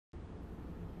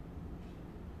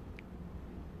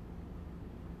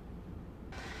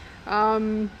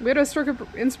We had a stroke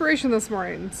of inspiration this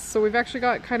morning, so we've actually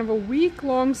got kind of a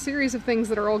week-long series of things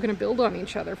that are all going to build on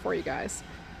each other for you guys.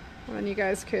 And then you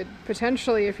guys could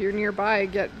potentially, if you're nearby,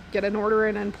 get an order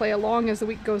in and play along as the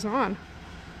week goes on.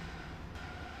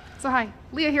 So hi,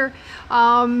 Leah here.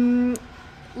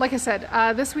 Like I said,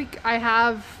 this week I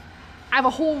have a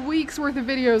whole week's worth of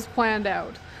videos planned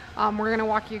out. We're going to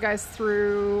walk you guys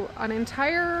through an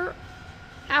entire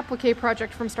applique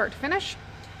project from start to finish.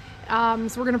 So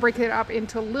we're going to break it up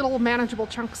into little manageable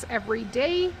chunks every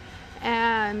day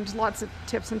and lots of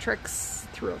tips and tricks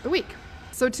throughout the week.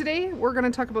 So today we're going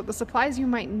to talk about the supplies you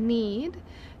might need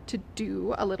to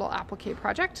do a little applique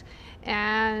project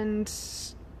and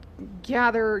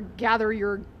gather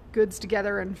your goods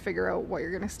together and figure out what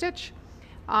you're going to stitch.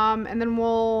 And then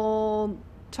we'll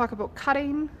talk about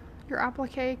cutting your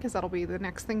applique, because that'll be the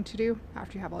next thing to do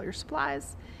after you have all your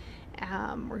supplies.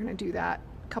 We're going to do that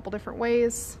a couple different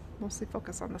ways, mostly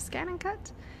focus on the scan and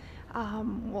cut.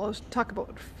 We'll talk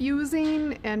about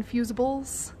fusing and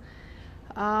fusibles.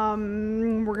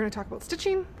 We're going to talk about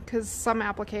stitching, because some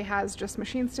applique has just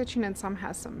machine stitching and some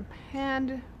has some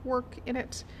hand work in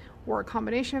it, or a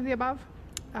combination of the above.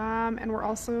 And we're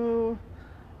also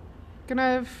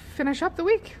gonna finish up the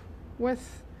week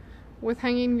with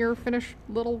hanging your finished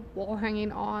little wall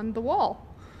hanging on the wall.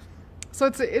 So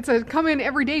it's a come in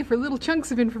every day for little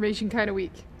chunks of information kind of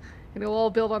week, and it'll all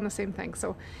build on the same thing.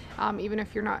 So even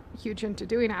if you're not huge into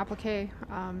doing applique,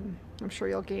 I'm sure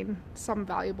you'll gain some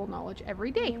valuable knowledge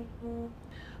every day.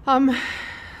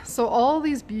 So all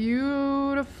these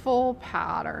beautiful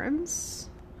patterns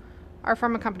are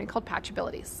from a company called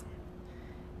PatchAbilities.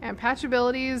 And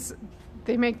PatchAbilities,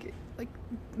 they make like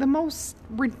the most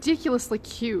ridiculously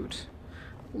cute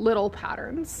little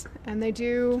patterns, and they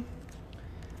do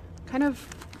kind of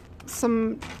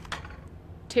some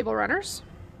table runners.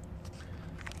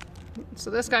 So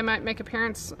this guy might make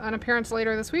an appearance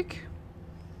later this week.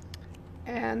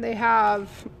 And they have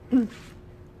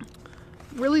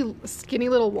really skinny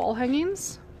little wall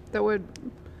hangings that would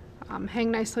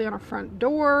hang nicely on a front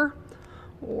door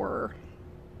or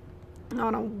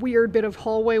on a weird bit of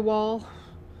hallway wall.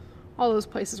 All those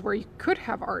places where you could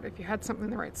have art if you had something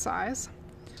the right size.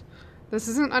 This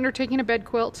isn't undertaking a bed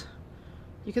quilt.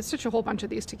 You could stitch a whole bunch of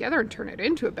these together and turn it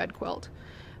into a bed quilt.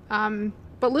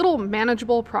 But little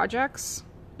manageable projects,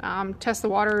 test the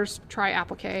waters, try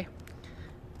applique.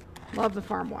 Love the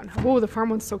farm one. Oh, the farm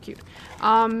one's so cute.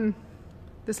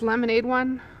 This lemonade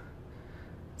one,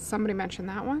 somebody mentioned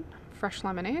that one. Fresh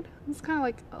lemonade. It's kind of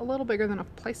like a little bigger than a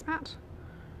placemat.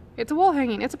 It's a wall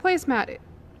hanging, it's a placemat,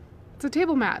 it's a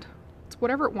table mat. It's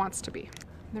whatever it wants to be.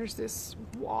 There's this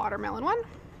watermelon one.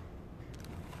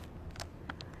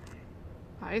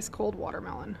 Ice cold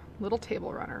watermelon, little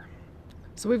table runner.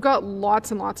 So we've got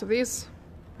lots and lots of these.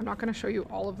 I'm not going to show you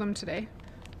all of them today,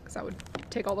 because that would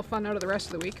take all the fun out of the rest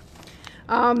of the week.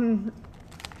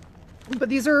 But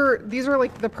these are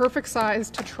like the perfect size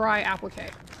to try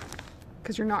applique,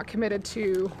 because you're not committed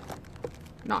to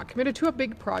a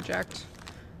big project,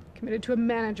 committed to a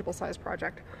manageable size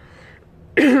project.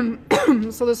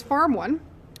 So this farm one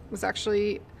was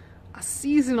actually a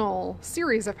seasonal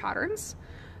series of patterns.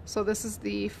 So this is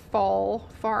the fall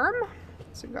farm.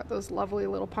 So you've got those lovely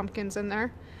little pumpkins in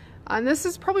there. And this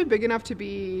is probably big enough to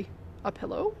be a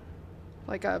pillow,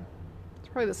 it's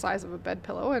probably the size of a bed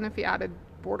pillow. And if you added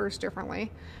borders differently,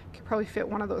 you could probably fit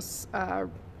one of those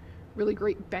really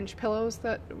great bench pillows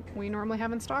that we normally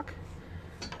have in stock.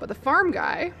 But the farm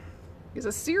guy is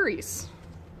a series.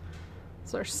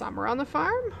 So there's summer on the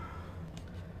farm,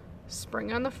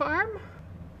 spring on the farm,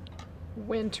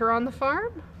 winter on the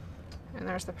farm, and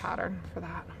there's the pattern for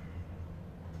that.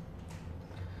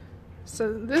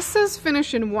 So this says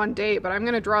finish in one day, but I'm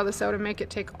going to draw this out and make it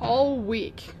take all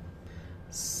week.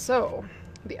 So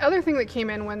the other thing that came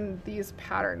in when these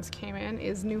patterns came in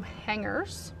is new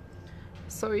hangers.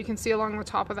 So you can see along the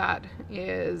top of that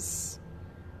is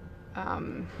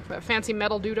a fancy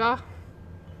metal doodah.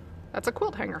 That's a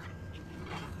quilt hanger.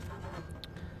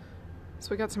 So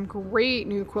we got some great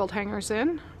new quilt hangers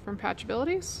in from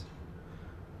PatchAbilities.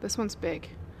 This one's big,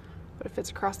 but it fits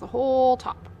across the whole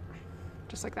top,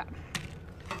 just like that.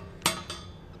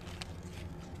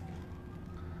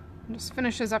 And just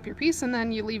finishes up your piece, and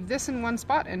then you leave this in one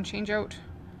spot and change out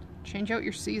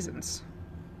your seasons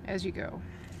as you go.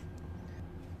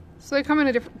 So they come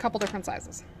in a couple different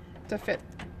sizes to fit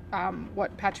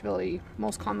what PatchAbility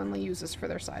most commonly uses for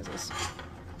their sizes.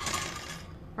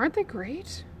 Aren't they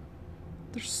great?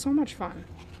 They're so much fun.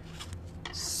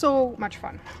 So much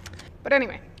fun. But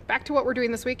anyway, back to what we're doing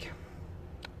this week.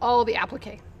 All the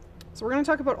applique. So we're going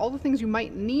to talk about all the things you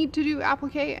might need to do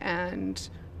applique and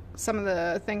some of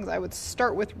the things I would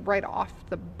start with right off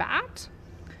the bat.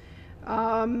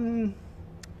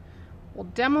 We'll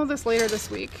demo this later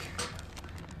this week,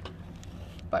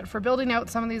 but for building out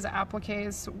some of these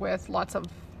appliques with lots of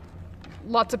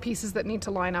pieces that need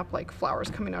to line up, like flowers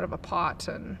coming out of a pot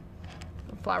and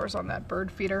flowers on that bird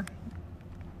feeder,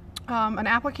 an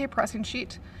applique pressing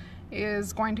sheet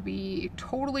is going to be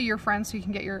totally your friend, so you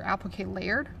can get your applique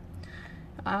layered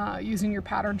using your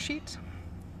pattern sheet,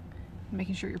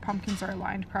 making sure your pumpkins are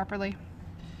aligned properly.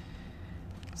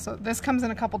 So this comes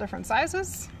in a couple different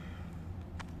sizes.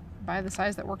 Buy the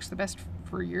size that works the best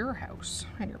for your house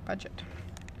and your budget.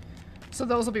 So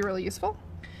those will be really useful.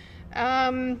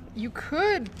 You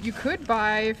could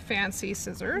buy fancy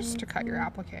scissors to cut your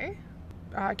applique.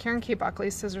 Karen K.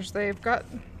 Buckley's scissors, they've got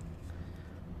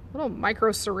little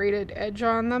micro serrated edge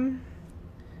on them,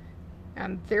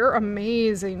 and they're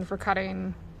amazing for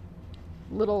cutting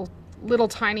little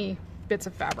tiny bits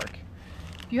of fabric.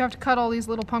 If you have to cut all these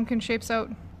little pumpkin shapes out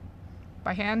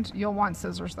by hand, you'll want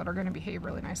scissors that are going to behave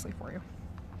really nicely for you.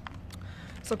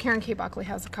 So Karen K. Buckley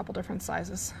has a couple different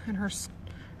sizes, and her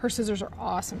scissors are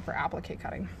awesome for applique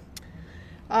cutting.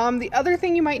 The other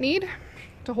thing you might need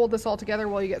to hold this all together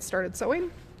while you get started sewing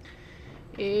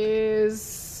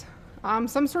is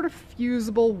some sort of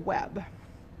fusible web.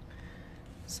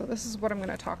 So this is what I'm going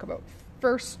to talk about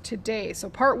first today. So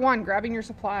part one, grabbing your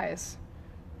supplies.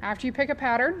 After you pick a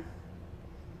pattern,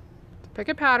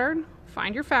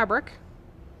 find your fabric.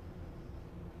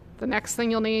 The next thing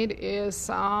you'll need is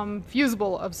some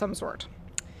fusible of some sort.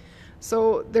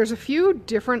 So there's a few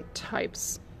different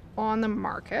types on the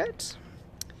market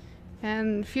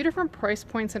and a few different price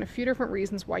points and a few different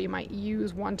reasons why you might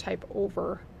use one type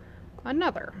over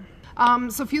another.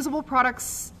 So fusible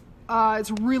products,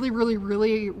 it's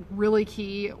really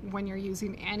key when you're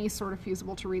using any sort of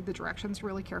fusible to read the directions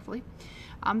really carefully.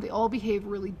 They all behave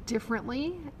really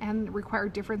differently and require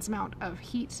different amount of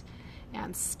heat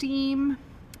and steam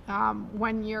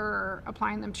when you're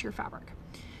applying them to your fabric.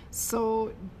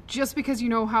 So just because you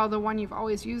know how the one you've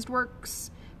always used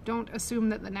works, don't assume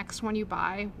that the next one you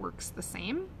buy works the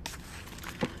same.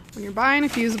 When you're buying a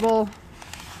fusible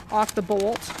off the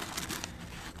bolt,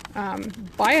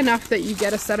 buy enough that you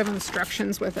get a set of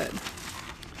instructions with it.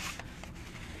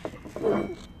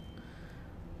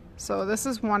 So this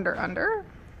is Wonder Under,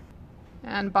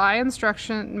 and buy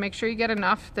instruction, make sure you get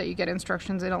enough that you get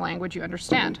instructions in a language you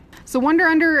understand. So Wonder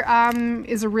Under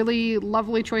is a really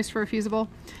lovely choice for a fusible.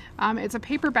 It's a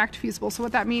paper-backed fusible, so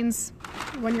what that means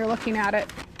when you're looking at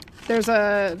it, there's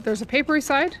a papery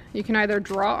side. You can either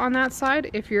draw on that side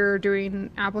if you're doing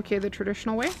applique the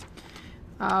traditional way,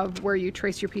 where you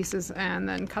trace your pieces and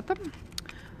then cut them.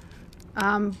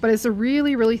 But it's a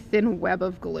really thin web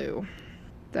of glue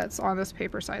that's on this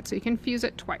paper side, so you can fuse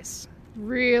it twice.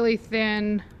 Really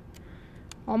thin,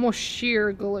 almost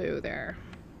sheer glue there.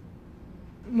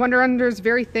 Wonder Under is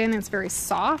very thin, it's very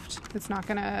soft. It's not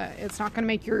gonna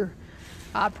make your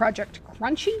project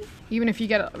crunchy, even if you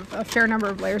get a fair number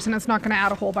of layers, and it's not gonna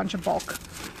add a whole bunch of bulk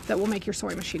that will make your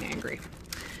sewing machine angry.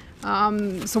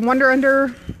 So Wonder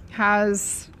Under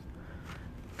has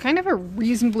kind of a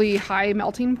reasonably high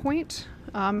melting point.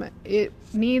 It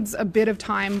needs a bit of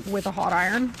time with a hot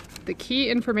iron. The key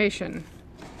information,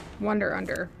 Wonder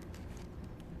Under.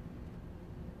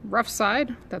 Rough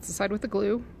side, that's the side with the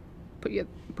glue.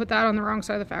 Put that on the wrong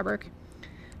side of the fabric.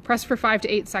 Press for 5 to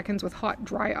 8 seconds with hot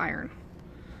dry iron.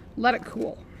 Let it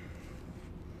cool.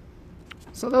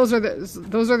 So those are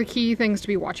the key things to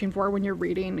be watching for when you're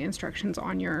reading instructions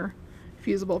on your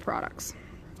fusible products.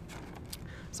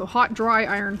 So hot dry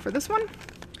iron for this one,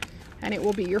 and it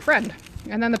will be your friend.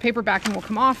 And then the paper backing will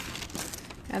come off,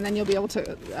 and then you'll be able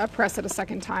to press it a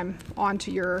second time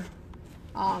onto your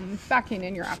backing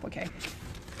in your applique.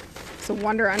 So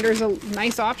Wonder Under is a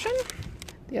nice option.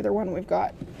 The other one we've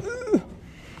got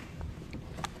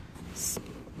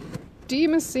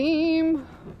Steam a Seam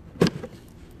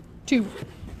 2.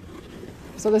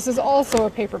 So this is also a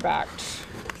paper-backed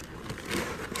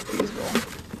fusible,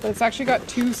 but it's actually got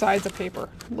two sides of paper.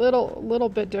 Little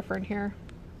bit different here.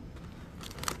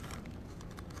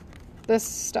 This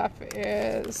stuff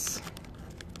is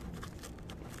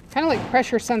kind of like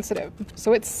pressure sensitive,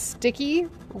 so it's sticky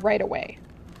right away.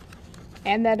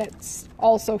 And then it's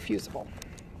also fusible.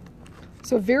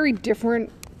 So very different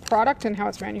product in how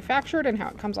it's manufactured and how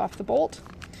it comes off the bolt.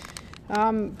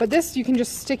 But this, you can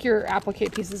just stick your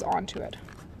applique pieces onto it.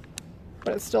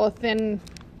 But it's still a thin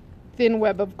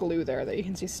web of glue there that you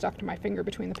can see stuck to my finger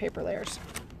between the paper layers.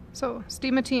 So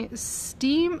Steam a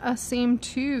Seam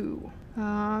 2.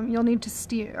 You'll need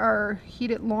to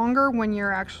heat it longer when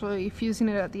you're actually fusing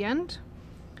it at the end.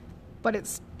 But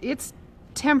it's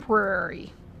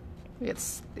temporary.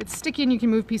 It's sticky and you can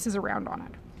move pieces around on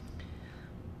it.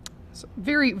 So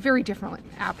very, very different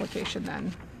application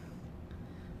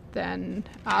than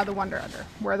the Wonder Under.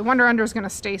 Where the Wonder Under is going to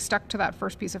stay stuck to that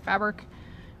first piece of fabric,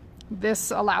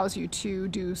 this allows you to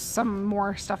do some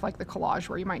more stuff like the collage,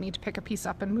 where you might need to pick a piece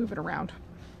up and move it around,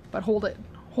 but hold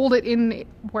it in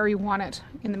where you want it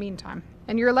in the meantime.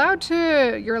 And you're allowed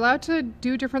to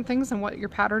do different things than what your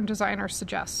pattern designer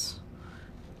suggests,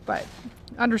 but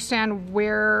understand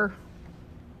where,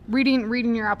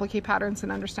 reading your applique patterns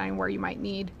and understanding where you might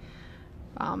need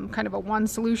kind of a one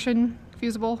solution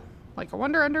fusible, like a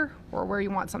Wonder Under, or where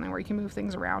you want something where you can move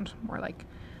things around, more like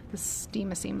the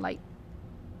Steam a Seam Light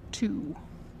 2.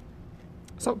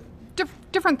 So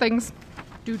different things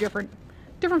do different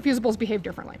fusibles behave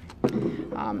differently,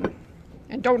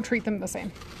 and don't treat them the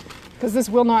same, because this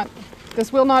will not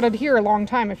adhere a long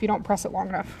time if you don't press it long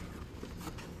enough.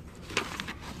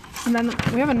 And then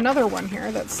we have another one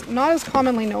here that's not as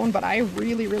commonly known, but I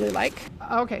really, really like.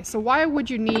 Okay, so why would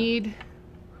you need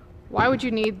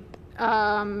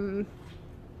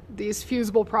these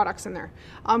fusible products in there?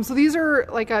 So these are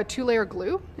like a 2-layer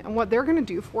glue, and what they're going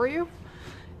to do for you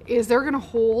is they're going to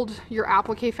hold your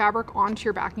applique fabric onto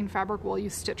your backing fabric while you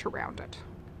stitch around it.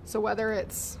 So whether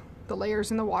it's the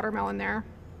layers in the watermelon there,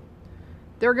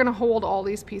 they're going to hold all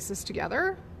these pieces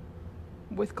together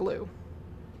with glue,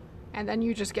 and then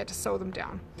you just get to sew them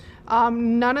down.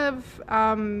 None of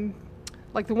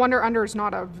like the Wonder Under is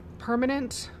not a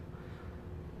permanent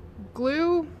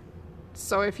glue,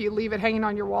 so if you leave it hanging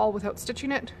on your wall without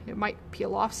stitching it, it might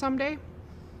peel off someday.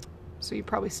 So you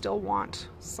probably still want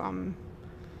some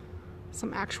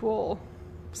actual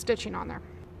stitching on there.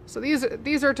 So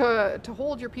these are to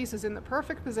hold your pieces in the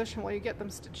perfect position while you get them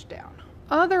stitched down.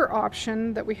 Other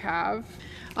option that we have,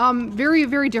 very,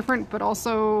 very different, but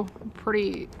also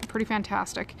pretty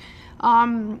fantastic.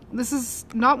 This is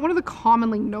not one of the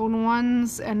commonly known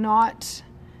ones, and not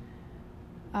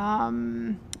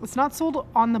it's not sold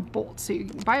on the bolt, so you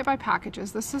buy it by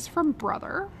packages. This is from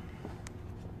Brother,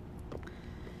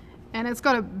 and it's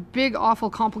got a big, awful,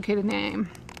 complicated name.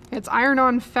 It's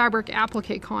Iron-On Fabric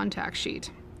Applique Contact Sheet.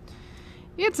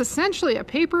 It's essentially a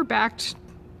paper-backed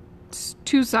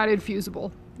two-sided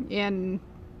fusible in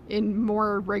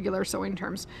more regular sewing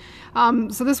terms.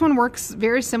 So this one works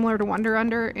very similar to Wonder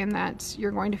Under in that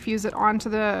you're going to fuse it onto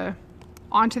the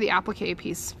applique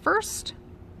piece first,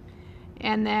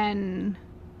 and then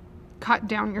cut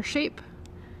down your shape,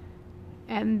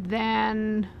 and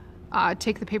then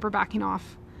take the paper backing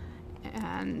off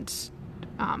and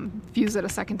fuse it a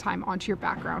second time onto your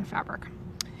background fabric.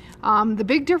 The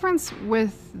big difference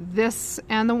with this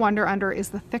and the Wonder Under is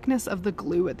the thickness of the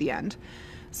glue at the end.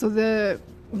 So the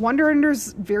Wonder Under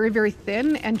is very, very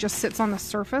thin and just sits on the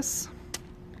surface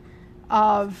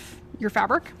of your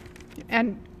fabric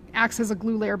and acts as a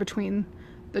glue layer between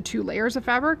the two layers of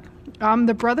fabric.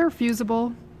 The Brother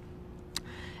Fusible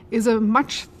is a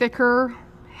much thicker,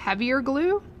 heavier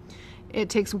glue. It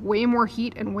takes way more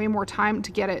heat and way more time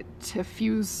to get it to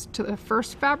fuse to the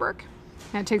first fabric,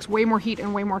 and it takes way more heat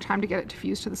and way more time to get it to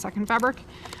fuse to the second fabric.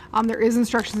 There is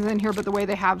instructions in here, but the way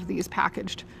they have these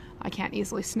packaged, I can't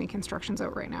easily sneak instructions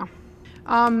out right now.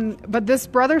 But this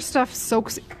Brother stuff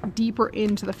soaks deeper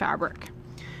into the fabric.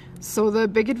 So the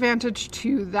big advantage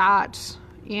to that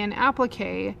in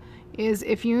applique is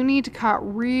if you need to cut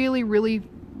really, really,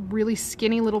 really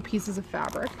skinny little pieces of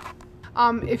fabric.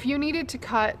 If you needed to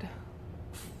cut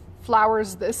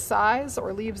flowers this size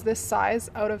or leaves this size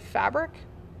out of fabric,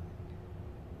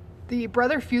 the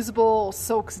Brother Fusible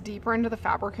soaks deeper into the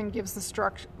fabric and gives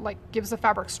the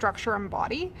fabric structure and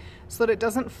body, so that it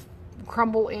doesn't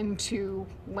crumble into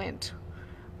lint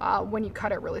when you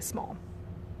cut it really small.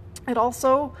 It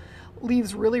also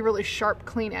leaves really, really sharp,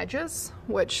 clean edges,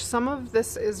 which some of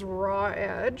this is raw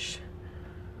edge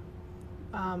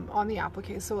on the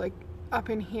applique. So like up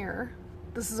in here,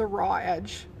 this is a raw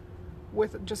edge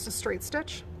with just a straight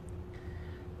stitch.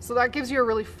 So that gives you a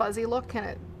really fuzzy look and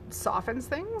it softens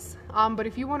things. But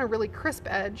if you want a really crisp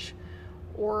edge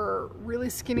or really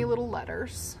skinny little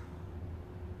letters,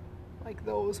 like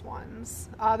those ones,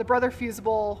 the Brother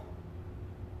Fusible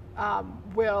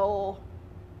will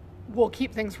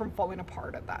keep things from falling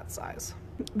apart at that size.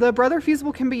 The Brother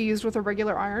Fusible can be used with a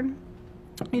regular iron.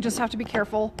 You just have to be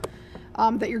careful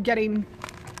that you're getting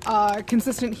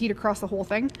consistent heat across the whole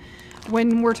thing.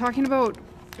 When we're talking about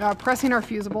pressing our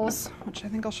fusibles, which I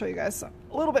think I'll show you guys a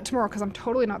little bit tomorrow because I'm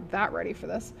totally not that ready for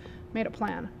this. Made a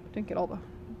plan. Didn't get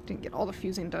all the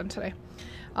fusing done today.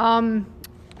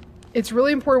 It's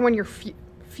really important when you're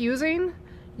fusing,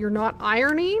 you're not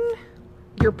ironing,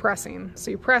 you're pressing. So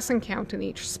you press and count in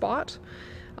each spot.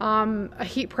 A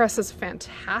heat press is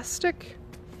fantastic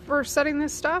for setting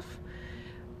this stuff,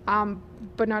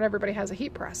 but not everybody has a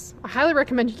heat press. I highly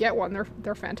recommend you get one.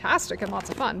 They're fantastic and lots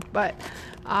of fun, but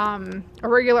a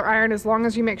regular iron, as long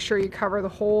as you make sure you cover the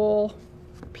whole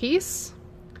piece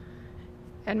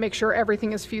and make sure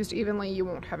everything is fused evenly, you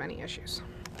won't have any issues.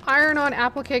 Iron-on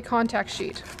applique contact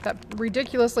sheet, that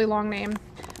ridiculously long name,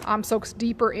 soaks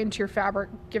deeper into your fabric,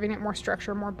 giving it more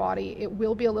structure, more body. It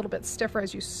will be a little bit stiffer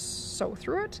as you sew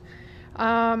through it,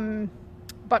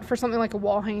 but for something like a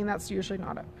wall hanging, that's usually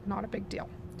not a big deal.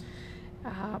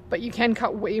 But you can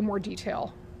cut way more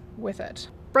detail with it.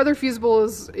 Brother Fusible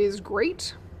is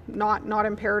great, not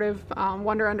imperative.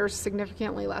 Wonder Under is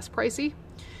significantly less pricey.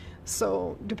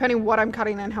 So depending what I'm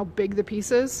cutting and how big the piece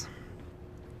is,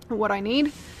 what I need.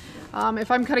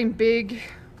 If I'm cutting big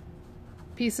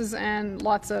pieces and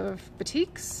lots of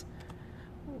batiks,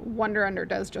 Wonder Under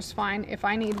does just fine. If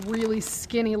I need really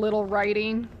skinny little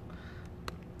writing,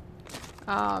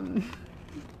 then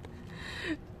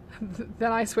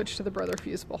I switch to the Brother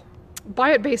Fusible.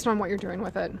 Buy it based on what you're doing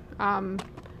with it.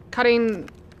 Cutting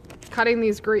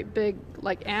these great big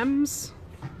like M's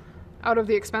out of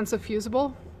the expensive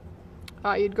fusible,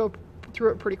 you'd go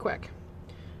through it pretty quick.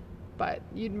 But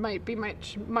you might be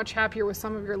much happier with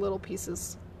some of your little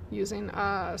pieces using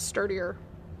sturdier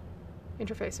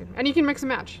interfacing. And you can mix and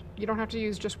match. You don't have to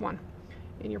use just one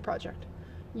in your project.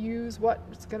 Use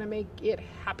what's gonna make it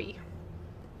happy.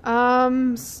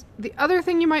 The other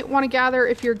thing you might want to gather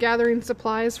if you're gathering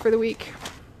supplies for the week,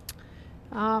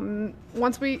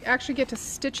 once we actually get to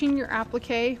stitching your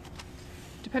applique,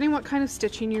 depending what kind of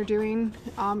stitching you're doing,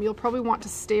 you'll probably want to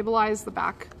stabilize the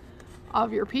back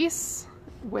of your piece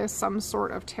with some sort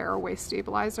of tearaway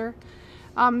stabilizer.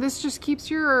 This just keeps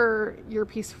your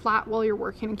piece flat while you're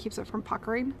working and keeps it from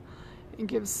puckering. It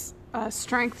gives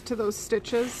strength to those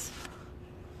stitches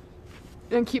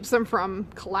and keeps them from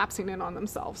collapsing in on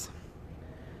themselves.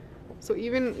 So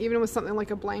even with something like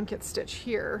a blanket stitch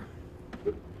here,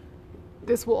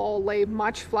 this will all lay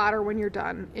much flatter when you're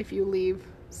done if you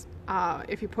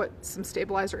put some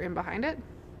stabilizer in behind it.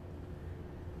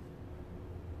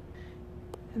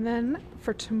 And then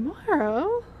for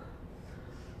tomorrow,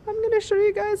 I'm going to show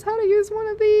you guys how to use one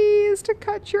of these to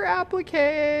cut your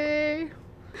applique.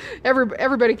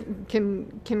 Everybody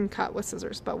can cut with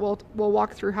scissors, but we'll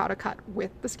walk through how to cut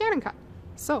with the scan and cut.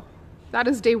 So that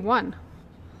is day one.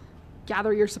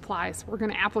 Gather your supplies. We're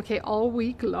going to applique all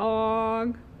week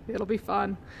long. It'll be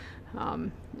fun.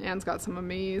 Anne's got some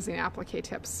amazing applique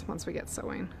tips once we get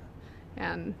sewing.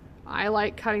 And I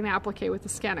like cutting applique with the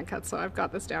scan and cut, so I've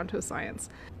got this down to a science.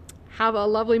 Have a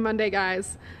lovely Monday,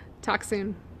 guys. Talk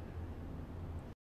soon.